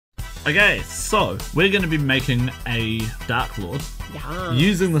Okay, so we're going to be making a Dark Lord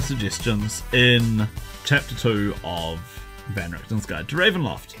using the suggestions in Chapter 2 of Van Richten's Guide to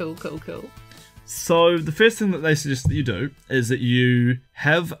Ravenloft. Cool. So the first thing that they suggest that you do is that you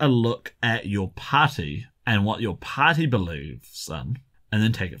have a look at your party and what your party believes in, and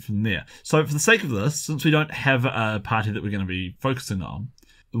then take it from there. So for the sake of this, since we don't have a party that we're going to be focusing on,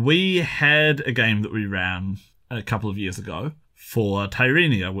 we had a game that we ran a couple of years ago for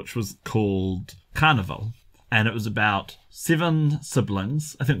Tyrrhenia, which was called Carnival. And it was about 7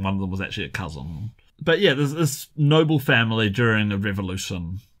 siblings. I think one of them was actually a cousin. But yeah, there's this noble family during a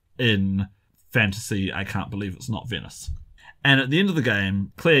revolution in fantasy, I can't believe it's not Venice. And at the end of the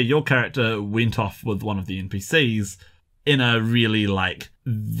game, Claire, your character went off with one of the NPCs in a really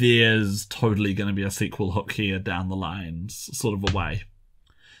there's totally going to be a sequel hook here down the lines sort of a way.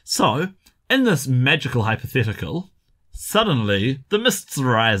 So, in this magical hypothetical, suddenly the mists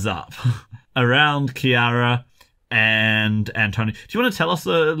rise up around Kiara and Antonio. Do you want to tell us a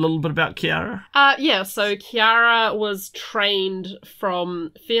little bit about Kiara? So Kiara was trained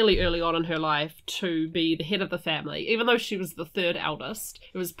from fairly early on in her life to be the head of the family. Even though she was the third eldest,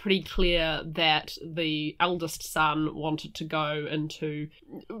 it was pretty clear that the eldest son wanted to go into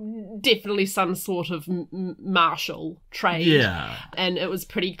definitely some sort of martial trade. Yeah. And it was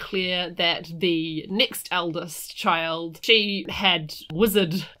pretty clear that the next eldest child, she had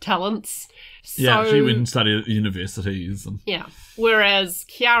wizard talents. Yeah, she went and studied at universities. Yeah. Whereas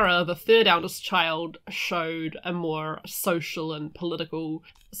Kiara, the third eldest child, showed a more social and political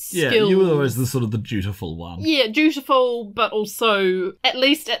skills. Yeah, you were always the dutiful one. Yeah, dutiful, but also, at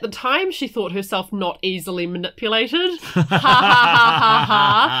least at the time, she thought herself not easily manipulated. Ha ha ha ha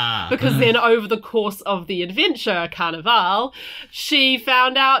ha. Because then over the course of the adventure, Carnival, she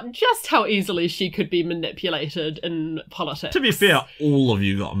found out just how easily she could be manipulated in politics. To be fair, all of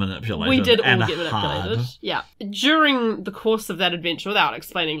you got manipulated. We did all get manipulated. Hard. Yeah. During the course of that adventure, without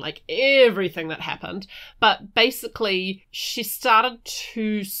explaining everything that happened, but basically she started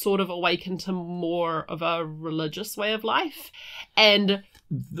to sort of awaken to more of a religious way of life. And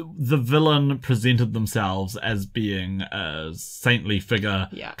the villain presented themselves as being a saintly figure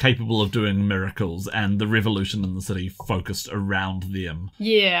capable of doing miracles, and the revolution in the city focused around them.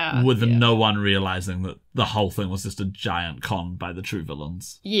 Yeah. With no one realizing that the whole thing was just a giant con by the true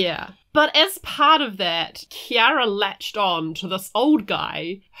villains. Yeah. But as part of that, Kiara latched on to this old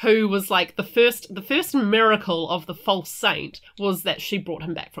guy who was the first miracle of the false saint was that she brought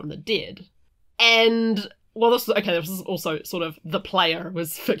him back from the dead. And this was also sort of the player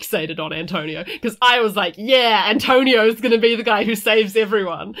was fixated on Antonio, because I was like, yeah, Antonio's going to be the guy who saves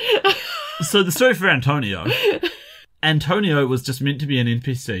everyone. So the story for Antonio was just meant to be an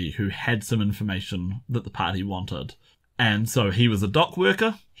NPC who had some information that the party wanted. And so he was a dock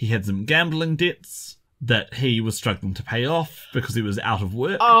worker, he had some gambling debts that he was struggling to pay off because he was out of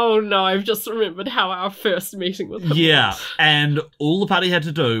work. Oh no, I've just remembered how our first meeting with him was. And all the party had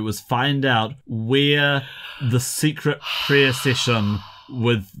to do was find out where the secret prayer session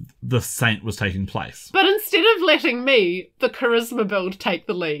with the saint was taking place. But instead of letting me, the charisma build, take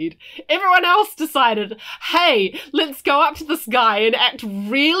the lead, everyone else decided, hey, let's go up to this guy and act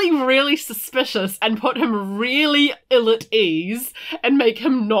really, really suspicious and put him really ill at ease and make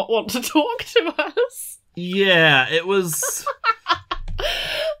him not want to talk to us. Yeah, it was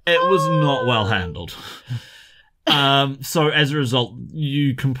not well handled. So as a result,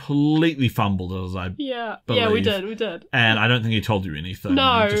 you completely fumbled it, as I believe. Yeah, we did. And I don't think he told you anything.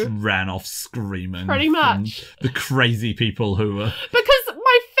 No. You just ran off screaming. Pretty much. The crazy people who were... Because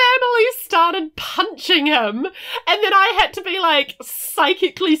my family started punching him, and then I had to be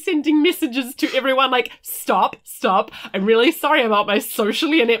psychically sending messages to everyone stop, I'm really sorry about my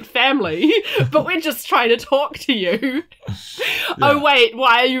socially inept family, but we're just trying to talk to you. Yeah. Oh wait,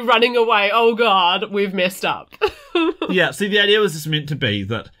 why are you running away? Oh god, we've messed up. Yeah, see, the idea was just meant to be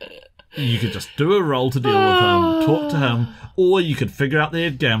that you could just do a roll to deal with him, talk to him, or you could figure out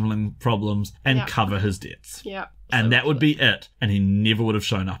their gambling problems and cover his debts. Yeah. And that would be it, and he never would have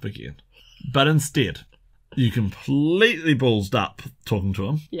shown up again. But instead, you completely ballsed up talking to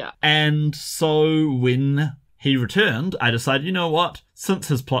him. Yeah. And so when he returned, I decided, you know what? Since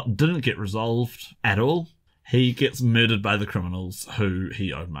his plot didn't get resolved at all, he gets murdered by the criminals who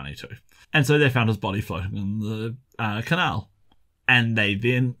he owed money to. And so they found his body floating in the canal. And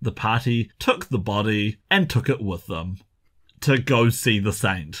the party took the body and took it with them to go see the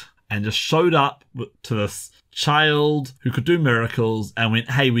saint. And just showed up to this child who could do miracles and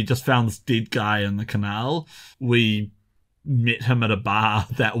went, hey, we just found this dead guy in the canal. We met him at a bar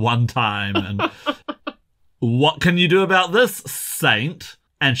that one time. And what can you do about this, saint?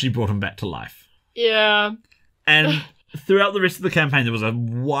 and she brought him back to life. Yeah. And throughout the rest of the campaign, there was a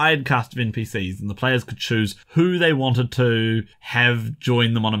wide cast of NPCs, and the players could choose who they wanted to have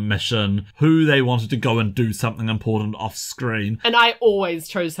join them on a mission, who they wanted to go and do something important off screen. And I always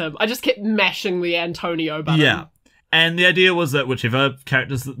chose him. I just kept mashing the Antonio button. Yeah. And the idea was that whichever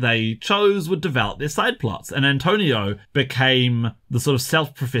characters that they chose would develop their side plots. And Antonio became the sort of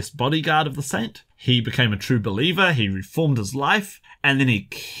self-professed bodyguard of the saint. He became a true believer. He reformed his life. And then he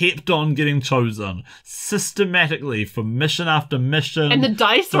kept on getting chosen systematically for mission after mission. And the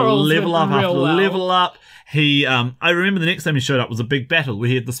dice for rolls level up went after real well. level up. He, I remember the next time he showed up was a big battle where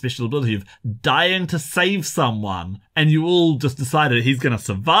he had the special ability of dying to save someone. And you all just decided he's going to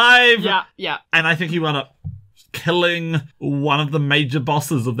survive. Yeah, yeah. And I think he wound up killing one of the major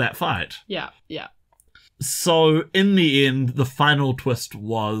bosses of that fight. Yeah, yeah. So in the end, the final twist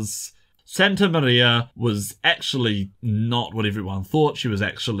was Santa Maria was actually not what everyone thought. She was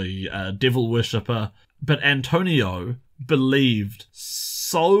actually a devil worshipper. But Antonio believed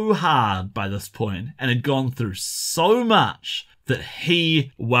so hard by this point and had gone through so much that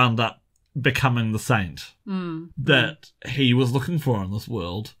he wound up becoming the saint that he was looking for in this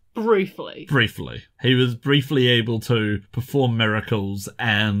world. Briefly. He was briefly able to perform miracles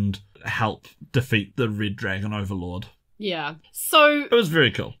and help defeat the Red Dragon Overlord. Yeah. So It was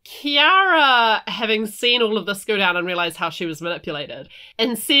very cool. Kiara, having seen all of this go down and realised how she was manipulated,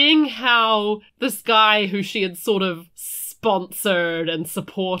 and seeing how this guy who she had sort of sponsored and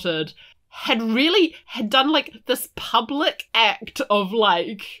supported had done like this public act of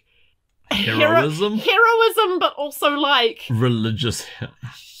like Heroism? heroism, but also like Religious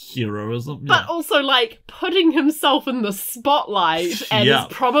heroism. but also like putting himself in the spotlight and Yeah. is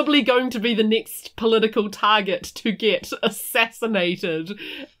probably going to be the next political target to get assassinated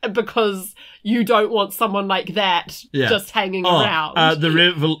because you don't want someone like that Yeah. just hanging around.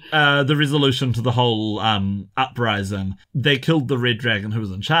 The resolution to the whole uprising, they killed the Red Dragon who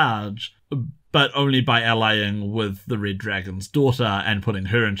was in charge, but only by allying with the Red Dragon's daughter and putting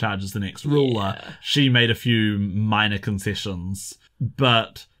her in charge as the next ruler. Yeah. She made a few minor concessions,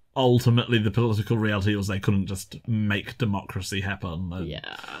 but ultimately the political reality was they couldn't just make democracy happen.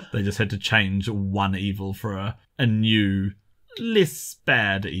 They just had to change one evil for a new, less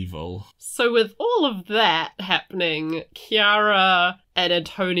bad evil. So with all of that happening, Kiara and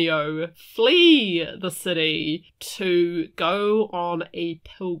Antonio flee the city to go on a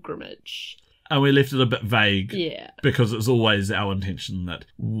pilgrimage. And we left it a bit vague. Yeah. Because it was always our intention that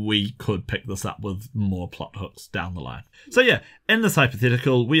we could pick this up with more plot hooks down the line. So yeah, in this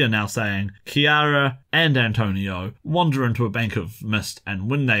hypothetical, we are now saying Kiara and Antonio wander into a bank of mist,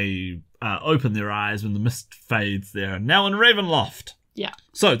 and when they open their eyes, when the mist fades, they're now in Ravenloft. Yeah.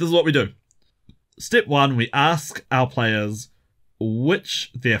 So this is what we do. Step 1, we ask our players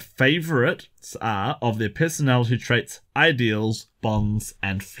which their favourites are of their personality traits, ideals, bonds,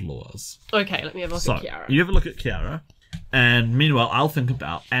 and flaws. Okay, let me have a look at Kiara. You have a look at Kiara, and meanwhile, I'll think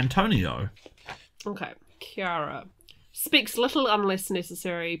about Antonio. Okay, Kiara. Speaks little unless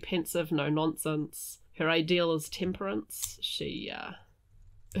necessary, pensive, no nonsense. Her ideal is temperance.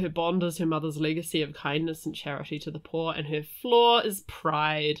 Her bond is her mother's legacy of kindness and charity to the poor, and her flaw is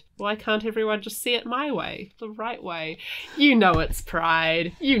pride. Why can't everyone just see it my way? The right way. You know it's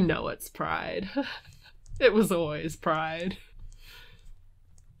pride. You know it's pride. It was always pride.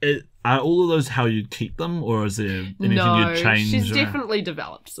 Are all of those how you'd keep them, or is there anything you'd change? She's definitely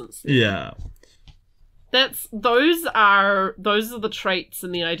developed since then. Yeah. Those are the traits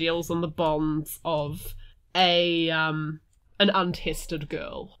and the ideals and the bonds of an untested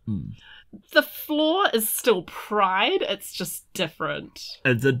girl. The flaw is still pride, it's just different.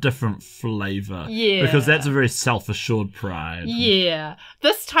 It's a different flavour. Yeah. Because that's a very self-assured pride. Yeah.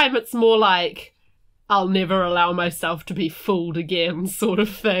 This time it's more like, I'll never allow myself to be fooled again sort of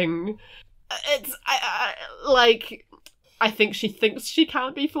thing. I think she thinks she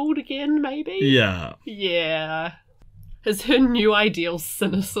can't be fooled again, maybe? Yeah. Yeah. Is her new ideal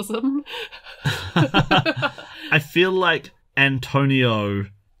cynicism? I feel like Antonio,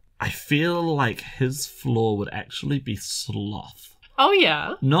 his flaw would actually be sloth. Oh,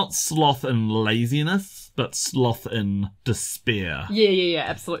 yeah. Not sloth in laziness, but sloth in despair. Yeah,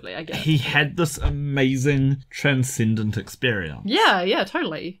 absolutely, I guess. He had this amazing transcendent experience. Yeah,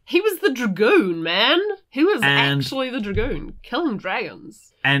 totally. He was the Dragoon, man. He was actually the Dragoon, killing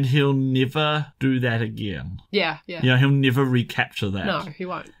dragons. And he'll never do that again. Yeah. You know, he'll never recapture that. No, he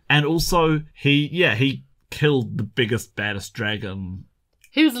won't. And also, he killed the biggest, baddest dragon.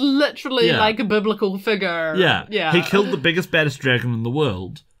 He was literally like a biblical figure. Yeah. He killed the biggest, baddest dragon in the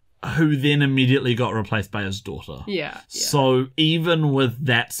world, who then immediately got replaced by his daughter. Yeah. So even with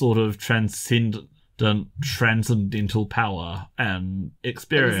that sort of transcendental power and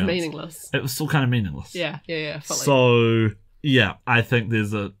experience, it was meaningless. It was still kind of meaningless. Yeah. Fully. So, yeah, I think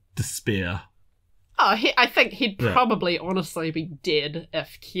there's a despair. Oh, I think he'd probably honestly be dead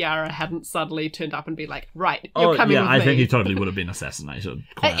if Kiara hadn't suddenly turned up and be like, right, you're coming with me. I think he totally would have been assassinated.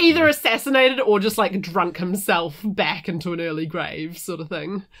 Either assassinated or just like drunk himself back into an early grave sort of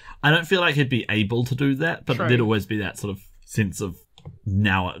thing. I don't feel like he'd be able to do that, but True. there'd always be that sort of sense of,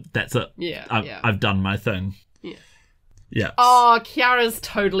 now that's it. Yeah, I've done my thing. Yeah. Oh, Kiara's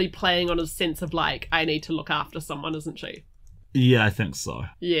totally playing on his sense of like, I need to look after someone, isn't she? Yeah, I think so.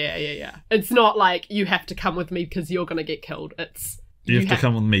 Yeah. It's not like you have to come with me because you're going to get killed. It's you have to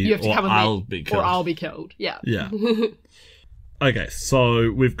come with me or I'll be killed. Or I'll be killed. Yeah. Okay,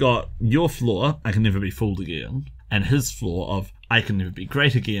 so we've got your flaw, I can never be fooled again, and his flaw of I can never be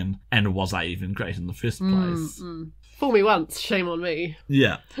great again, and was I even great in the first place? Fool me once, shame on me.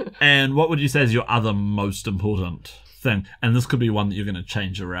 Yeah. And what would you say is your other most important thing? And this could be one that you're going to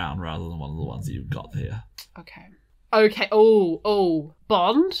change around rather than one of the ones that you've got there. Okay. Oh,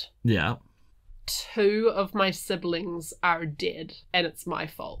 Bond. Yeah. 2 of my siblings are dead, and it's my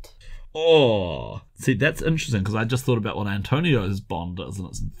fault. Oh, see, that's interesting, because I just thought about what Antonio's Bond is, and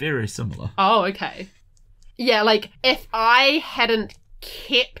it's very similar. Oh, okay. Yeah, like, if I hadn't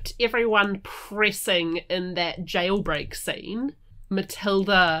kept everyone pressing in that jailbreak scene,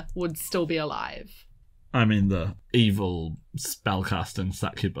 Matilda would still be alive. I mean, the evil spellcasting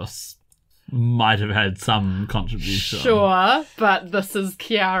succubus might have had some contribution. Sure, but this is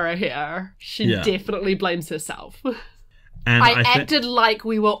Kiara here. She definitely blames herself. And I acted like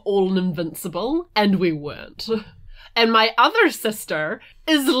we were all invincible, and we weren't. And my other sister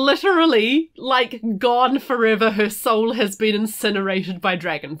is literally, like, gone forever. Her soul has been incinerated by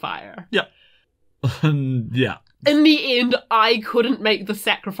dragonfire. Yeah. Yeah. In the end, I couldn't make the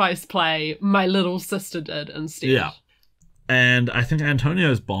sacrifice play. My little sister did instead. Yeah. And I think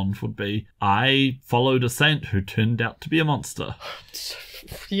Antonio's Bond would be, I followed a saint who turned out to be a monster.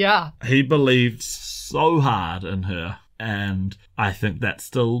 Yeah. He believed so hard in her, and I think that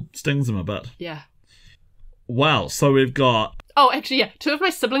still stings him a bit. Yeah. Wow, so we've got... Oh, actually, yeah. 2 of my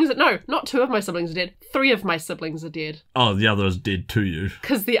siblings... No, not 2 of my siblings are dead. 3 of my siblings are dead. Oh, the other is dead to you.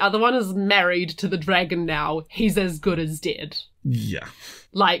 Because the other one is married to the dragon now. He's as good as dead. Yeah.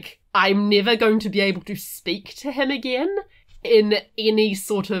 Like, I'm never going to be able to speak to him again in any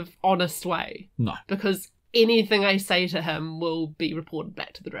sort of honest way. No. Because anything I say to him will be reported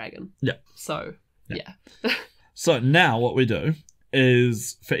back to the dragon. Yeah. So, yeah. So now what we do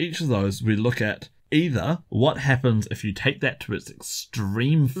is, for each of those, we look at either what happens if you take that to its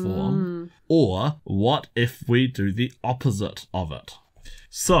extreme form, or what if we do the opposite of it.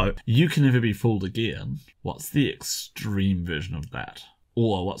 So, you can never be fooled again. What's the extreme version of that?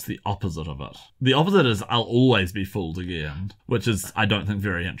 Or what's the opposite of it? The opposite is I'll always be fooled again, which is, I don't think,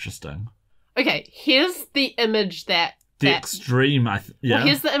 very interesting. Okay, here's the image that... extreme, yeah. Well,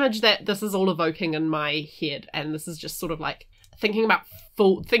 here's the image that this is all evoking in my head, and this is just sort of like thinking about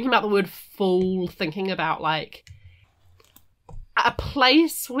the word fool, thinking about like a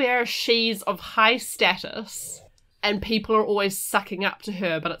place where she's of high status and people are always sucking up to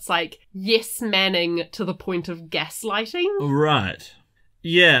her, but it's like yes-manning to the point of gaslighting. Right.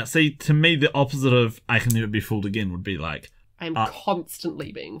 Yeah, see, to me, the opposite of I can never be fooled again would be like... I'm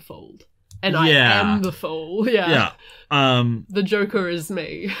constantly being fooled. And I am the fool. Yeah. The Joker is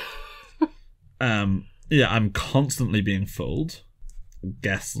me. Yeah, I'm constantly being fooled,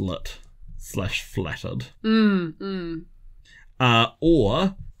 gaslit / flattered.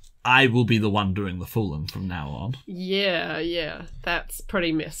 Or I will be the one doing the fooling from now on. Yeah. That's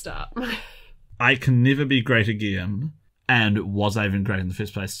pretty messed up. I can never be great again. And was I even great in the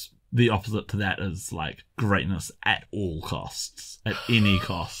first place? The opposite to that is like greatness at all costs, at any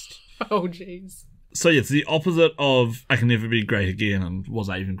cost. Oh, jeez. So yeah, it's the opposite of I can never be great again and was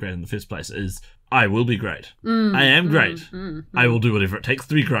I even great in the first place is I will be great. I am great. I will do whatever it takes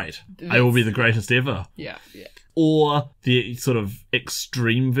to be great. I will be the greatest ever. Yeah. Or the sort of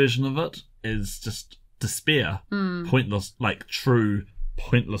extreme version of it is just despair. Pointless, like true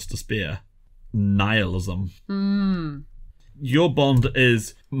pointless despair. Nihilism. Your Bond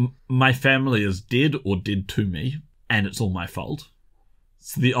is my family is dead or dead to me, and it's all my fault.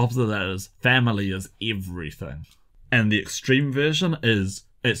 So the opposite of that is family is everything. And the extreme version is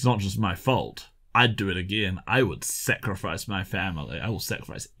it's not just my fault. I'd do it again. I would sacrifice my family. I will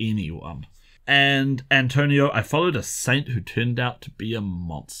sacrifice anyone. And Antonio, I followed a saint who turned out to be a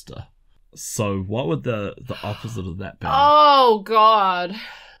monster. So what would the opposite of that be? Oh, God.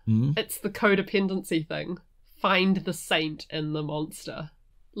 It's the codependency thing. Find the saint in the monster.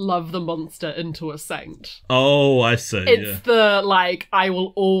 Love the monster into a saint. Oh, I see. It's the, like, I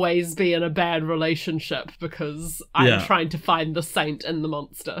will always be in a bad relationship because I'm trying to find the saint in the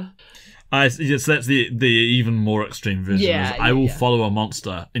monster. Yes, that's the even more extreme version. I will follow a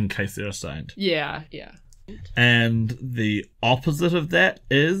monster in case they're a saint. Yeah. And the opposite of that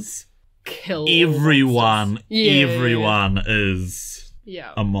is kill everyone. Yeah. Everyone is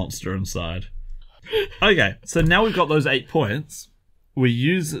a monster inside. Okay, so now we've got those 8 points. We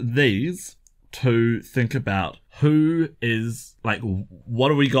use these to think about who is, like, what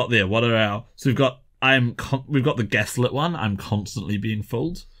do we got there? What are our... So we've got the gaslit one. I'm constantly being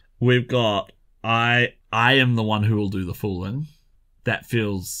fooled. We've got I am the one who will do the fooling. That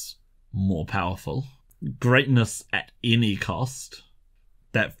feels more powerful. Greatness at any cost.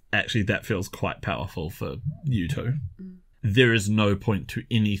 That feels quite powerful for you two. There is no point to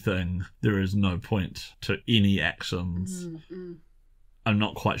anything. There is no point to any actions. I'm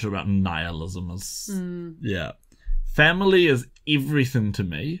not quite sure about nihilism yeah. Family is everything to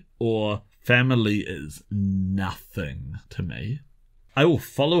me, or family is nothing to me. I will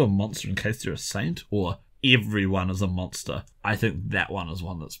follow a monster in case they're a saint, or everyone is a monster. I think that one is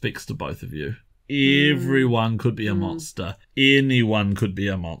one that speaks to both of you. Everyone could be a monster. Anyone could be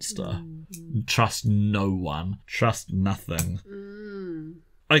a monster. Trust no one. Trust nothing.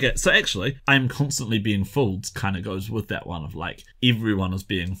 Okay, so actually, I'm constantly being fooled kind of goes with that one of, like, everyone is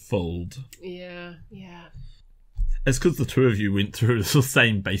being fooled. Yeah. It's because the two of you went through the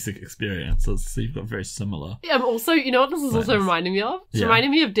same basic experiences, so you've got very similar. Yeah, also, you know what this is also reminding me of? It's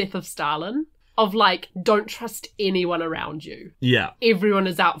reminding me of Death of Stalin. Of, like, don't trust anyone around you. Yeah. Everyone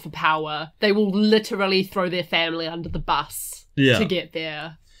is out for power. They will literally throw their family under the bus to get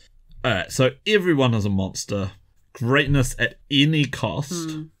there. Alright, so everyone is a monster. Greatness at any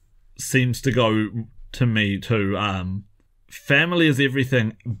cost seems to go to me to family is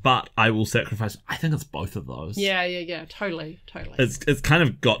everything, but I will sacrifice. I think it's both of those. Yeah. Totally. It's kind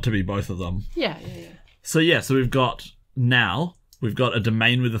of got to be both of them. Yeah. So we've got a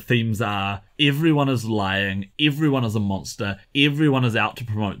domain where the themes are everyone is lying, everyone is a monster, everyone is out to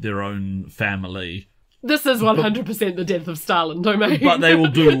promote their own family. This is 100% the Death of Stalin domain. But they will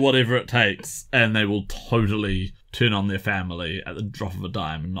do whatever it takes, and they will totally turn on their family at the drop of a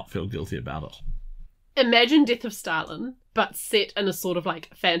dime and not feel guilty about it. Imagine Death of Stalin, but set in a sort of, like,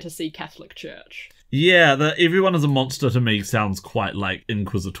 fantasy Catholic church. Yeah, everyone is a monster to me sounds quite, like,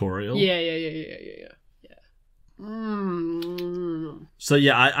 inquisitorial. Yeah. So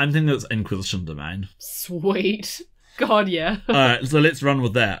I'm thinking it's Inquisition domain. Sweet. God, yeah. Alright, so let's run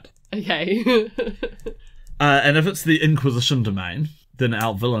with that. Okay. And if it's the Inquisition domain, then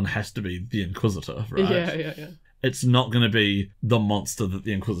our villain has to be the Inquisitor, right? Yeah. It's not going to be the monster that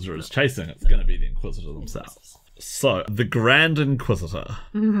the Inquisitor is chasing, it's going to be the Inquisitor themselves. So, the Grand Inquisitor.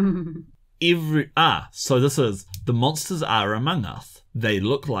 So this is, the monsters are among us. They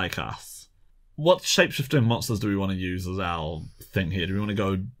look like us. What shape-shifting monsters do we want to use as our thing here? Do we want to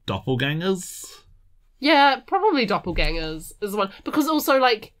go doppelgangers? Yeah, probably doppelgangers is the one. Because also,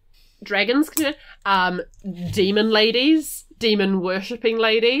 like, dragons can demon ladies, demon worshipping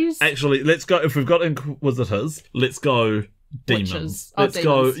ladies. Actually, let's go, if we've got inquisitors, let's go demons. Witches. Let's demons.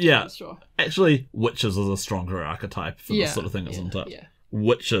 go, yeah. Demons, sure. Actually, witches is a stronger archetype for this sort of thing, isn't it? Yeah.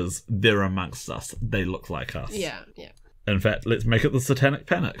 Witches, they're amongst us. They look like us. Yeah. In fact, let's make it the Satanic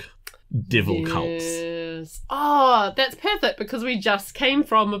Panic. Devil cults. Oh, that's perfect because we just came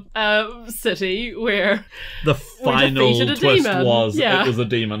from a city where the final twist was it was a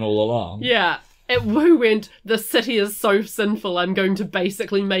demon all along. Yeah. We went, the city is so sinful, I'm going to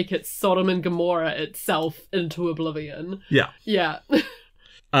basically make it Sodom and Gomorrah itself into oblivion. Yeah.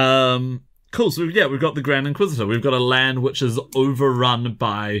 Cool, so we've got the Grand Inquisitor. We've got a land which is overrun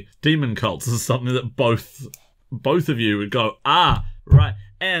by demon cults. This is something that both of you would go, right.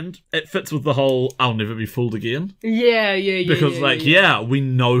 And it fits with the whole, I'll never be fooled again. Yeah. Because, we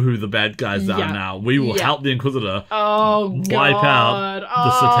know who the bad guys are now. We will help the Inquisitor wipe out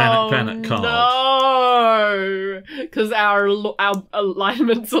the Satanic Panic cult. No! Because our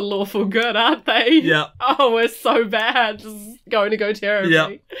alignments are lawful good, aren't they? Yeah. Oh, we're so bad. This is going to go terribly. Yeah.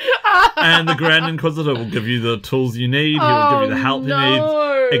 And the Grand Inquisitor will give you the tools you need. He will give you the help you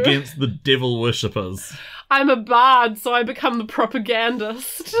need against the devil worshippers. I'm a bard, so I become the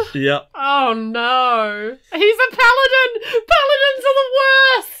propagandist. Yep. Oh no. He's a paladin! Paladins are the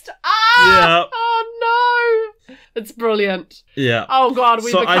worst! Yeah. Oh no! It's brilliant. Yeah. Oh god,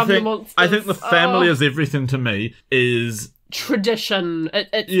 we become the monsters. I think the family is everything to me is... tradition.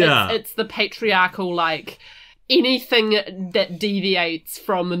 It's the patriarchal, like... anything that deviates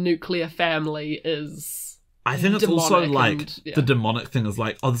from the nuclear family is I think it's also like yeah. the demonic thing is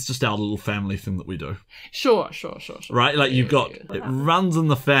like, oh, this is just our little family thing that we do. Sure. Right? Like you've got, it runs in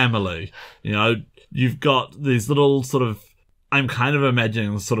the family. You know, you've got these little sort of, I'm kind of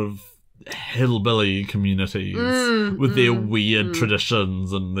imagining sort of hillbilly communities with their weird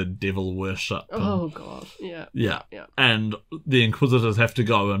traditions and the devil worship. Oh god, yeah. And the Inquisitors have to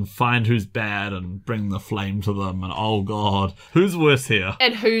go and find who's bad and bring the flame to them. And oh god, who's worse here?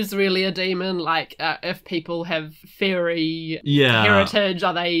 And who's really a demon? Like, if people have fairy heritage,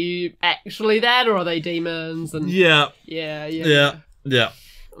 are they actually that, or are they demons? And yeah.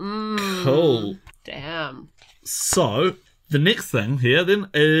 Cool. Damn. So the next thing here then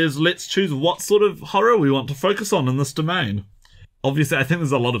is let's choose what sort of horror we want to focus on in this domain. Obviously, I think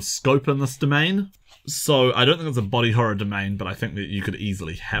there's a lot of scope in this domain. So I don't think it's a body horror domain, but I think that you could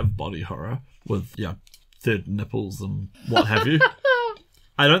easily have body horror with, third nipples and what have you.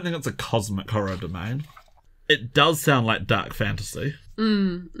 I don't think it's a cosmic horror domain. It does sound like dark fantasy.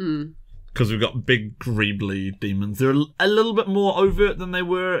 Because we've got big, greebly demons. They're a little bit more overt than they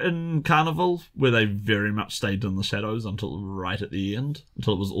were in Carnival, where they very much stayed in the shadows until right at the end,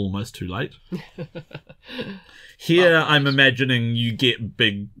 until it was almost too late. Here, I'm imagining you get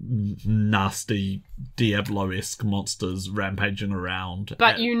big, nasty, Diablo-esque monsters rampaging around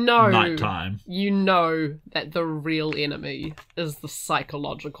but at nighttime. You know that the real enemy is the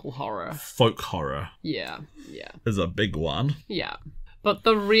psychological horror. Folk horror. Yeah. Is a big one. Yeah. But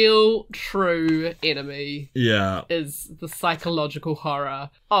the real, true enemy is the psychological horror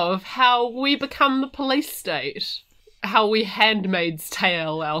of how we become the police state. How we Handmaid's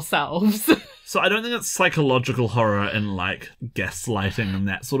Tale ourselves. So I don't think it's psychological horror in, like, gaslighting and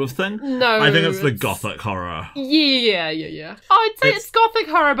that sort of thing. No. I think it's the gothic horror. Yeah. I'd say it's gothic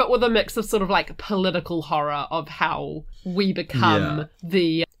horror, but with a mix of sort of, like, political horror of how we become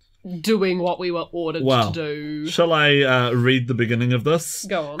the doing what we were ordered to do. Shall I read the beginning of this?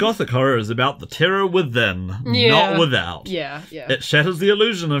 Go on. Gothic horror is about the terror within, not without. Yeah. It shatters the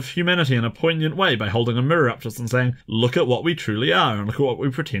illusion of humanity in a poignant way by holding a mirror up to us and saying, look at what we truly are and look at what we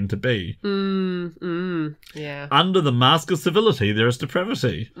pretend to be. Yeah. Under the mask of civility, there is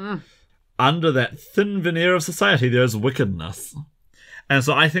depravity. Under that thin veneer of society, there is wickedness. And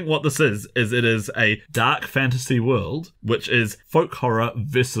so I think what this is it is a dark fantasy world, which is folk horror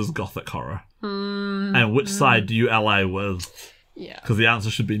versus gothic horror. And which side do you ally with? Yeah. Because the answer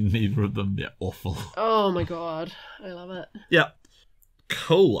should be neither of them. They're awful. Oh my god. I love it. Yeah.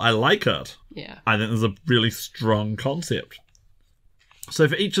 Cool. I like it. Yeah. I think there's a really strong concept. So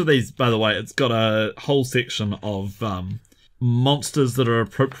for each of these, by the way, it's got a whole section of monsters that are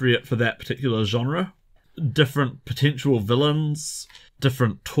appropriate for that particular genre. Different potential villains,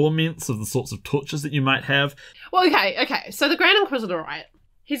 different torments of the sorts of tortures that you might have. Well, okay. So the Grand Inquisitor, right?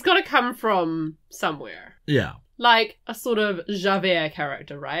 He's got to come from somewhere. Yeah. Like a sort of Javert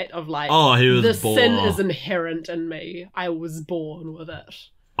character, right? Of like, he was the born. sin is inherent in me. I was born with it.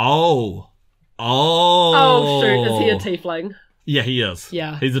 Oh, shoot. Is he a tiefling? Yeah, he is.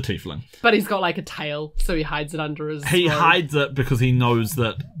 Yeah. He's a tiefling. But he's got like a tail, so he hides it under his He robe. hides it because he knows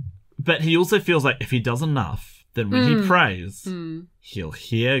that... But he also feels like if he does enough, then when he prays, he'll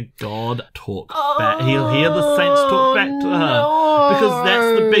hear God talk back. He'll hear the saints talk back to him. Because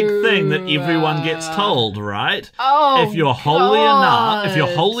that's the big thing that everyone gets told, right? If you're holy enough, yes.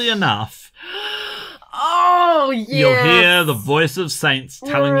 you'll hear the voice of saints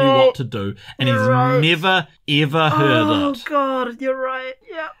telling you what to do. And he's never, ever heard it. Oh, God, you're right.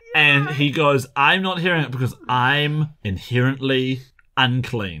 Yeah. And he goes, I'm not hearing it because I'm inherently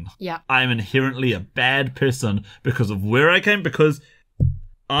unclean. Yeah. I'm inherently a bad person because of where I came, because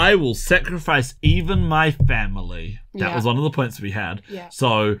I will sacrifice even my family. That was one of the points we had. Yeah.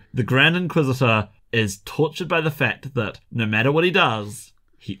 So the Grand Inquisitor is tortured by the fact that no matter what he does,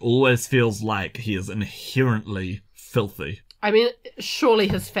 he always feels like he is inherently filthy. I mean, surely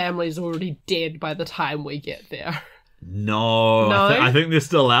his family's already dead by the time we get there. No? I think they're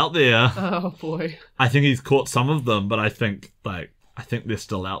still out there. Oh, boy. I think he's caught some of them, but I think they're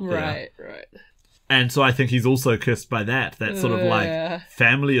still out there. Right. And so I think he's also cursed by that. That sort of like,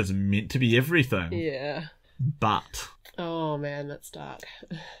 family is meant to be everything. Yeah. But... Oh, man, that's dark.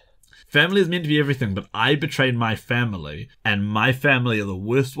 Family is meant to be everything, but I betrayed my family, and my family are the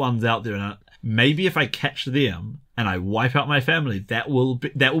worst ones out there, and maybe if I catch them, and I wipe out my family, that will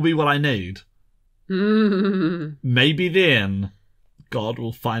be what I need. Maybe then, God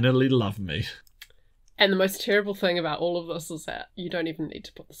will finally love me. And the most terrible thing about all of this is that you don't even need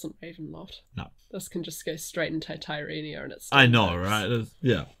to put this in Ravenloft. No. This can just go straight into Tyrenia and it's... I know, right?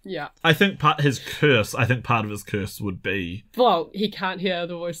 Yeah. Yeah. I think part of his curse would be... Well, he can't hear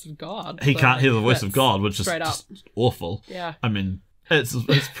the voice of God. He can't hear the voice of God, which is just awful. Yeah. I mean, it's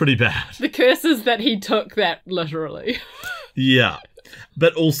pretty bad. The curse is that he took that literally. Yeah.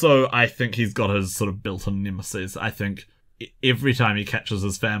 But also, I think he's got his sort of built-in nemesis. I think every time he catches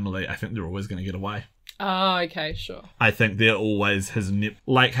his family, I think they're always going to get away. Oh, okay, sure. I think they're always his...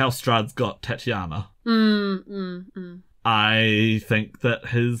 like how Strahd's got Tatiana. I think that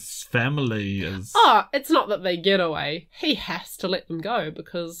his family is... Oh, it's not that they get away. He has to let them go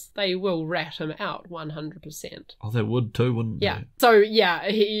because they will rat him out 100%. Oh, they would too, wouldn't they? Yeah. So, yeah,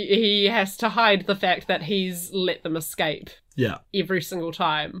 he has to hide the fact that he's let them escape. Yeah. Every single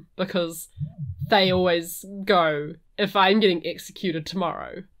time because they always go, if I'm getting executed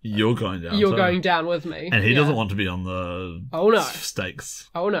tomorrow... You're going down. You're going down with me. And he doesn't want to be on the stakes.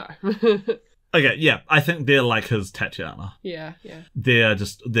 Oh, no. Okay, yeah, I think they're like his Tatiana. Yeah. They're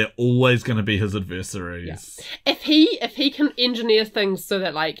always going to be his adversaries. Yeah. If he can engineer things so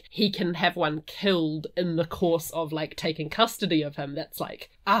that, like, he can have one killed in the course of, like, taking custody of him, that's like,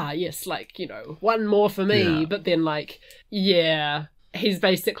 yes, like, you know, one more for me. Yeah. But then, like, yeah, he's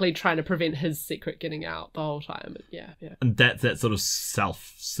basically trying to prevent his secret getting out the whole time. Yeah. And that's that sort of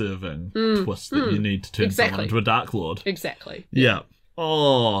self-serving twist that you need to turn someone into a Dark Lord. Exactly. Yeah.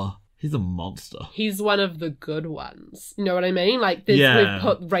 Oh... He's a monster. He's one of the good ones. You know what I mean? Like, we've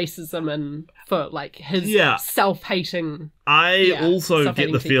put racism in for, like, his self-hating... I also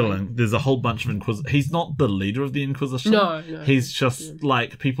get the feeling there's a whole bunch of Inquisitors. He's not the leader of the Inquisition. No. He's just,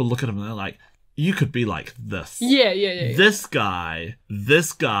 like, people look at him and they're like, you could be like this. Yeah. This guy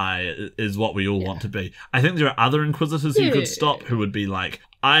is what we all want to be. I think there are other Inquisitors who could stop who would be like,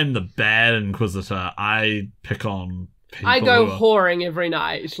 I'm the bad Inquisitor. I pick on... I go whoring every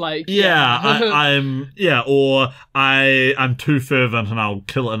night, like... I'm too fervent and I'll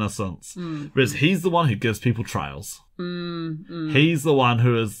kill innocents. Whereas he's the one who gives people trials. He's the one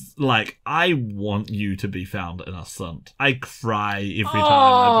who is like, I want you to be found innocent. I cry every time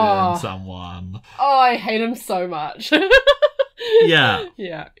I burn someone. Oh, I hate him so much. Yeah.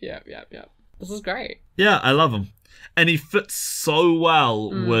 Yeah. This is great. Yeah, I love him. And he fits so well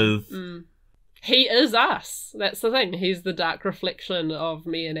with... He is us. That's the thing. He's the dark reflection of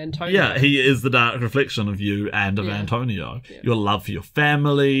me and Antonio. Yeah, he is the dark reflection of you and of Antonio. Yeah. Your love for your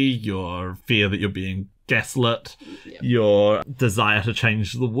family, your fear that you're being gaslit, your desire to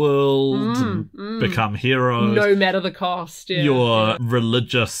change the world and become heroes. No matter the cost. Yeah. Your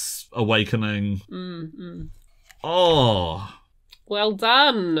religious awakening. Oh... Well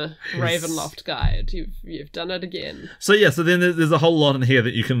done, Ravenloft Guide. You've done it again. So then there's a whole lot in here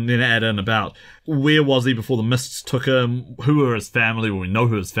that you can then add in about where was he before the mists took him, who were his family, well, we know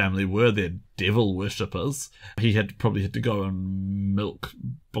who his family were, they're devil worshippers. He probably had to go and milk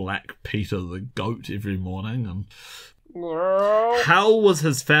Black Peter the goat every morning. And how was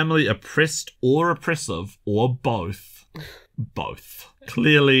his family oppressed or oppressive, or both? Both.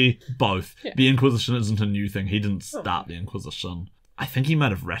 Clearly both. Yeah. The Inquisition isn't a new thing. He didn't start the Inquisition. I think he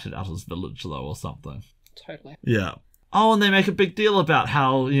might have ratted out his village, though, or something. Totally. Yeah. Oh, and they make a big deal about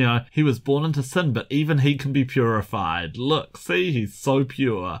how, you know, he was born into sin, but even he can be purified. Look, see, he's so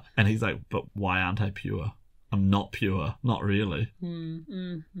pure. And he's like, but why aren't I pure? I'm not pure. Not really.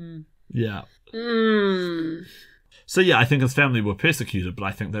 Yeah. So, yeah, I think his family were persecuted, but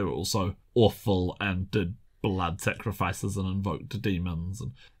I think they were also awful and did blood sacrifices and invoked demons.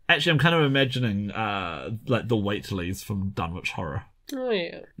 And actually, I'm kind of imagining like the Whateleys from Dunwich Horror. Oh,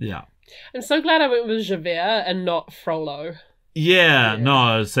 yeah. Yeah. I'm so glad I went with Javert and not Frollo. Yeah,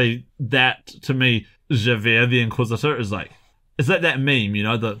 no, see, that, to me, Javert the Inquisitor is like, it's like that meme, you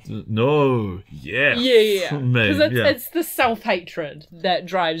know, Yeah. Because it's the self-hatred that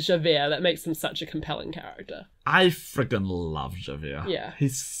drives Javert that makes him such a compelling character. I friggin' love Javert. Yeah.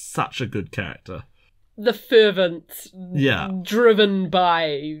 He's such a good character. The fervent, driven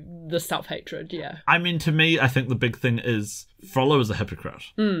by the self-hatred, I mean, to me, I think the big thing is Frollo is a hypocrite.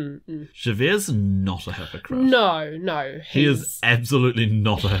 Javert's not a hypocrite. No. He is absolutely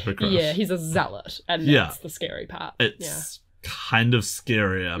not a hypocrite. Yeah, he's a zealot, and that's the scary part. It's kind of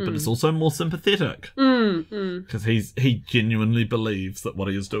scarier, but it's also more sympathetic. Because he genuinely believes that what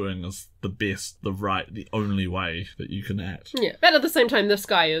he is doing is the best, the right, the only way that you can act. Yeah, but at the same time, this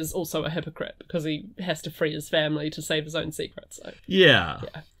guy is also a hypocrite because he has to free his family to save his own secrets. So. Yeah.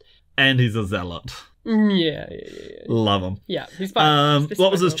 And he's a zealot. Yeah. Love him. Yeah, he's fine.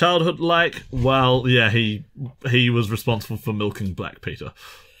 What was his childhood like? Well, yeah, he was responsible for milking Black Peter.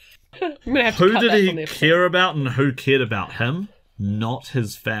 I'm gonna have to Who cut did that he from the episode. care about and who cared about him? Not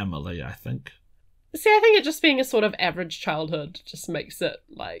his family, I think. See, I think it just being a sort of average childhood just makes it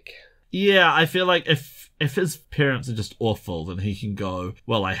like... Yeah, I feel like if his parents are just awful, then he can go,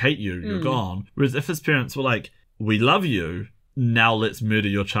 well, I hate you, you're gone. Whereas if his parents were like, we love you, now let's murder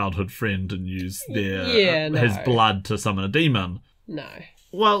your childhood friend and use his blood to summon a demon. No.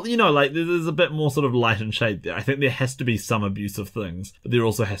 Well, you know, like, there's a bit more sort of light and shade there. I think there has to be some abusive things, but there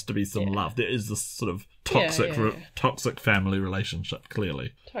also has to be some love. There is this sort of toxic family relationship,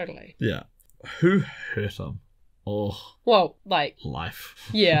 clearly. Totally. Yeah. Who hurt him? Oh. Well, like... Life.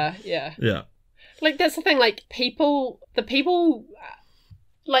 Yeah. Yeah. Like, that's the thing, like,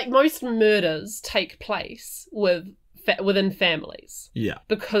 like, most murders take place within families. Yeah.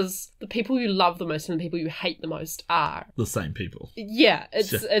 Because the people you love the most and the people you hate the most are... the same people. Yeah,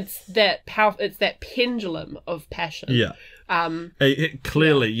 it's that pendulum of passion. Yeah.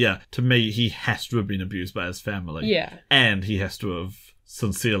 Clearly, to me, he has to have been abused by his family. Yeah. And he has to have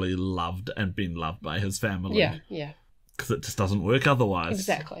sincerely loved and been loved by his family. Yeah. Because it just doesn't work otherwise.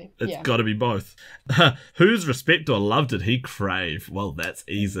 Exactly. It's got to be both. Whose respect or love did he crave? Well, that's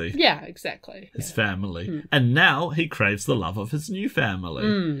easy. Yeah, exactly. His family. And now he craves the love of his new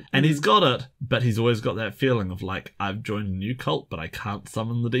family. And he's got it, but he's always got that feeling of like, I've joined a new cult, but I can't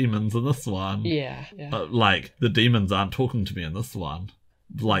summon the demons in this one. Yeah. Like, the demons aren't talking to me in this one.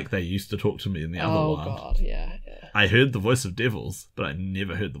 Like they used to talk to me in the other one. Oh, God, yeah. I heard the voice of devils, but I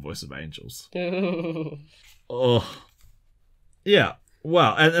never heard the voice of angels. Oh. Yeah.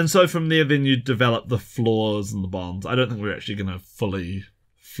 Well, and so from there, then you develop the flaws and the bonds. I don't think we're actually going to fully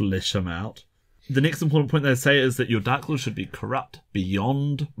flesh him out. The next important point they say is that your Dark Lord should be corrupt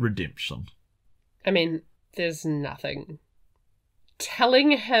beyond redemption. I mean, there's nothing.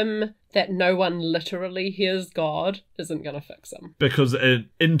 Telling him that no one literally hears God isn't going to fix him. Because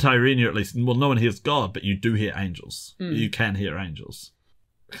in Tyrenia, at least, well, no one hears God, but you do hear angels. You can hear angels.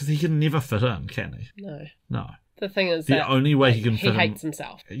 Because he can never fit in, can he? No. The thing is the that only way he can fit he hates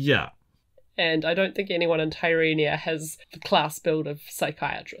himself. Yeah. And I don't think anyone in Tyrenia has the class build of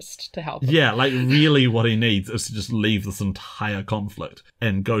psychiatrist to help him. Yeah, like really what he needs is to just leave this entire conflict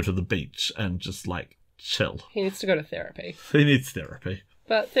and go to the beach and just like chill. He needs to go to therapy. He needs therapy.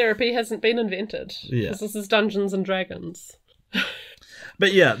 But therapy hasn't been invented. Yeah. Because this is Dungeons and Dragons.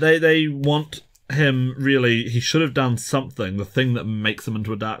 But yeah, they want him really, he should have done something, the thing that makes him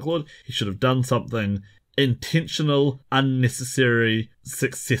into a Dark Lord, he should have done something intentional, unnecessary,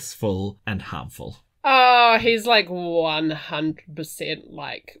 successful, and harmful. Oh, he's like 100%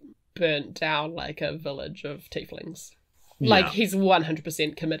 like burnt down like a village of tieflings. Like he's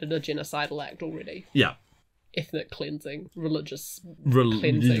 100% committed a genocidal act already. Yeah. Ethnic cleansing, religious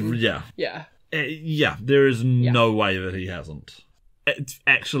cleansing. Yeah. Yeah. There is no way that he hasn't. It's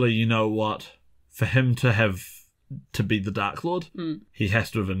actually, you know what? For him to be the Dark Lord, he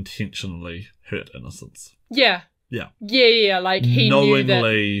has to have intentionally hurt innocents. Yeah. Like he knowingly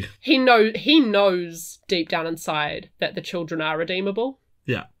knew that he knows deep down inside that the children are redeemable.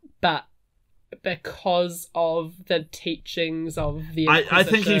 Yeah. But because of the teachings of the I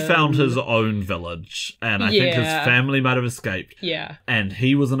think he found his own village, and I think his family might have escaped. Yeah. And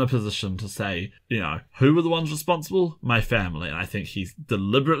he was in a position to say, you know, who were the ones responsible? My family. And I think he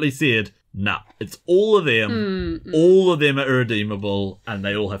deliberately said, nah, it's all of them. All of them are irredeemable, and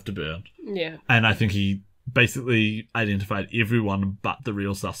they all have to burn. Yeah. And I think he basically identified everyone but the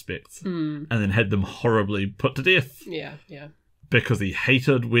real suspects, and then had them horribly put to death. Yeah. Because he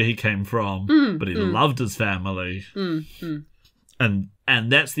hated where he came from, but he loved his family. And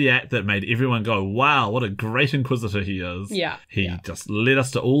that's the act that made everyone go, wow, what a great inquisitor he is. Yeah. He just led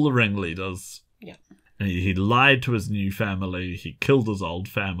us to all the ringleaders. Yeah. And he lied to his new family. He killed his old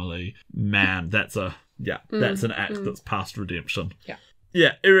family. Man, that's an act that's past redemption. Yeah.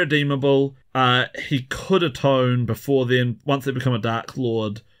 Yeah, irredeemable. He could atone before then, once they become a Dark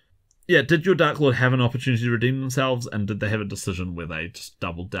Lord. Yeah, did your Dark Lord have an opportunity to redeem themselves, and did they have a decision where they just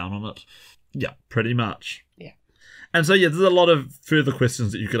doubled down on it? Yeah, pretty much. Yeah. And so, there's a lot of further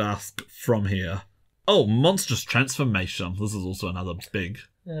questions that you could ask from here. Oh, monstrous transformation. This is also another big...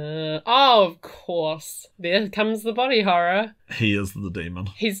 of course. There comes the body horror. He is the demon.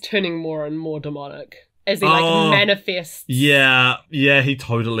 He's turning more and more demonic. As he, manifests... Yeah, he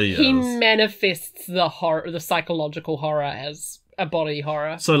totally is. He manifests the horror, the psychological horror as... a body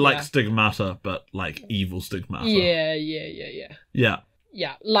horror. So like Stigmata, but like evil Stigmata. Yeah.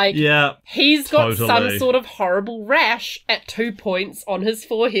 Yeah, like he's got some sort of horrible rash at 2 points on his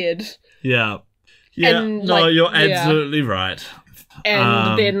forehead. Yeah. And, you're absolutely right.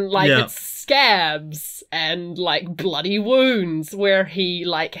 And then it's scabs and like bloody wounds where he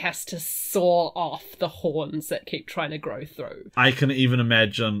like has to saw off the horns that keep trying to grow through. I can even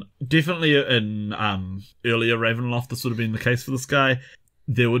imagine, definitely in earlier Ravenloft, this would have been the case for this guy.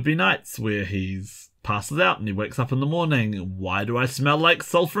 There would be nights where he's passes out and he wakes up in the morning. Why do I smell like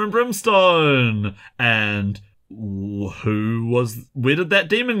sulfur and brimstone? And where did that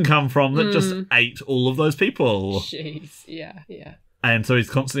demon come from that just ate all of those people? Jeez, yeah. And so he's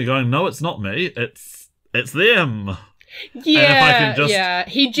constantly going, no, it's not me, it's them. Yeah,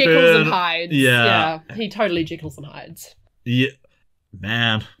 he Jekylls and hides. Yeah. He totally Jekylls and hides. Yeah,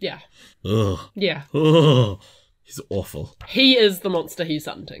 man. Yeah. Ugh. Yeah. Ugh. He's awful. He is the monster he's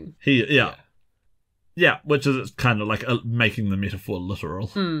hunting. Yeah, which is kind of like making the metaphor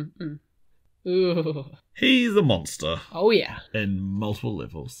literal. Ooh. He's a monster. Oh, yeah. In multiple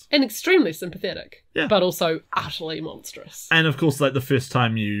levels. And extremely sympathetic. Yeah. But also utterly monstrous. And of course, like the first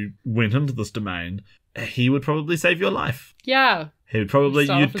time you went into this domain, he would probably save your life. Yeah. He would probably,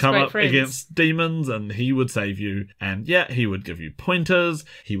 you'd come up friends. against demons and he would save you. And yeah, he would give you pointers.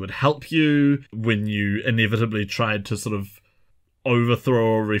 He would help you when you inevitably tried to sort of overthrow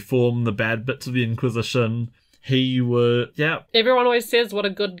or reform the bad bits of the Inquisition. He would, Everyone always says what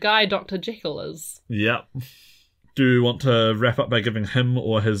a good guy Dr. Jekyll is. Yeah. Do you want to wrap up by giving him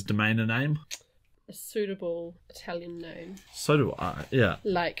or his domain a name? A suitable Italian name. So do I, yeah.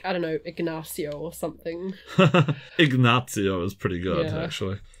 Like, I don't know, Ignacio or something. Ignazio is pretty good,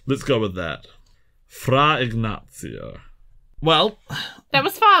 actually. Let's go with that. Fra Ignazio. Well, that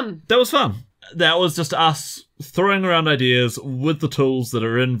was fun. That was just us throwing around ideas with the tools that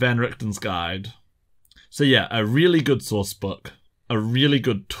are in Van Richten's guide. So yeah, a really good source book, a really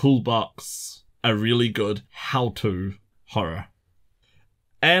good toolbox, a really good how-to horror.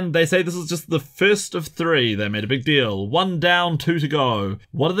 And they say this is just the first of 3. They made a big deal. 1 down, 2 to go.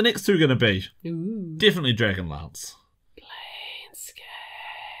 What are the next 2 going to be? Ooh. Definitely Dragonlance. Planescape.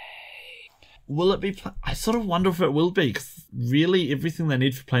 Will it be... I sort of wonder if it will be, because really everything they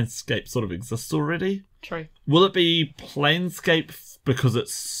need for Planescape sort of exists already. True. Will it be Planescape because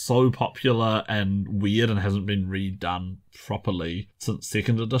it's so popular and weird and hasn't been redone properly since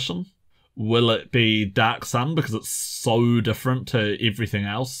 2nd edition? Will it be Dark Sun because it's so different to everything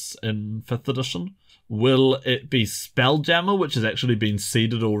else in 5th edition? Will it be Spelljammer, which has actually been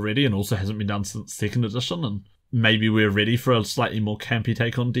seeded already and also hasn't been done since 2nd edition, and maybe we're ready for a slightly more campy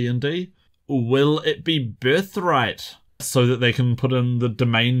take on D&D? Will it be Birthright, so that they can put in the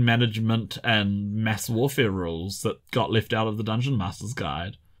domain management and mass warfare rules that got left out of the Dungeon Master's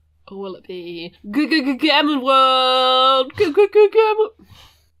Guide? Or will it be Gammon World? Gammon.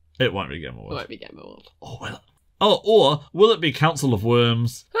 It won't be Gamma World. It won't be Gammon World. Oh, well. Oh, or will it be Council of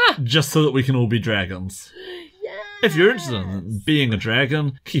Worms, just so that we can all be dragons? Yes. If you're interested in being a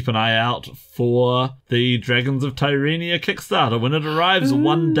dragon, keep an eye out for the Dragons of Tyrrhenia Kickstarter. When it arrives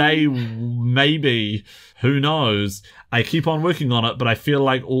one day, maybe, who knows. I keep on working on it, but I feel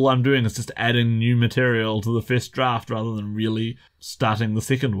like all I'm doing is just adding new material to the first draft rather than really starting the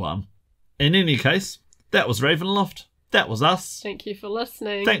second one. In any case, that was Ravenloft. That was us. Thank you for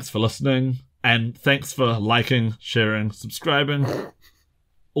listening. Thanks for listening. And thanks for liking, sharing, subscribing.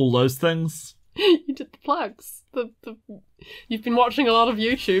 All those things. You did the plugs. You've been watching a lot of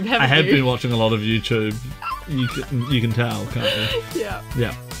YouTube, haven't you? I have been watching a lot of YouTube. You can tell, can't you? Yeah.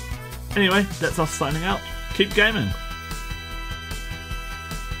 Yeah. Anyway, that's us signing out. Keep gaming.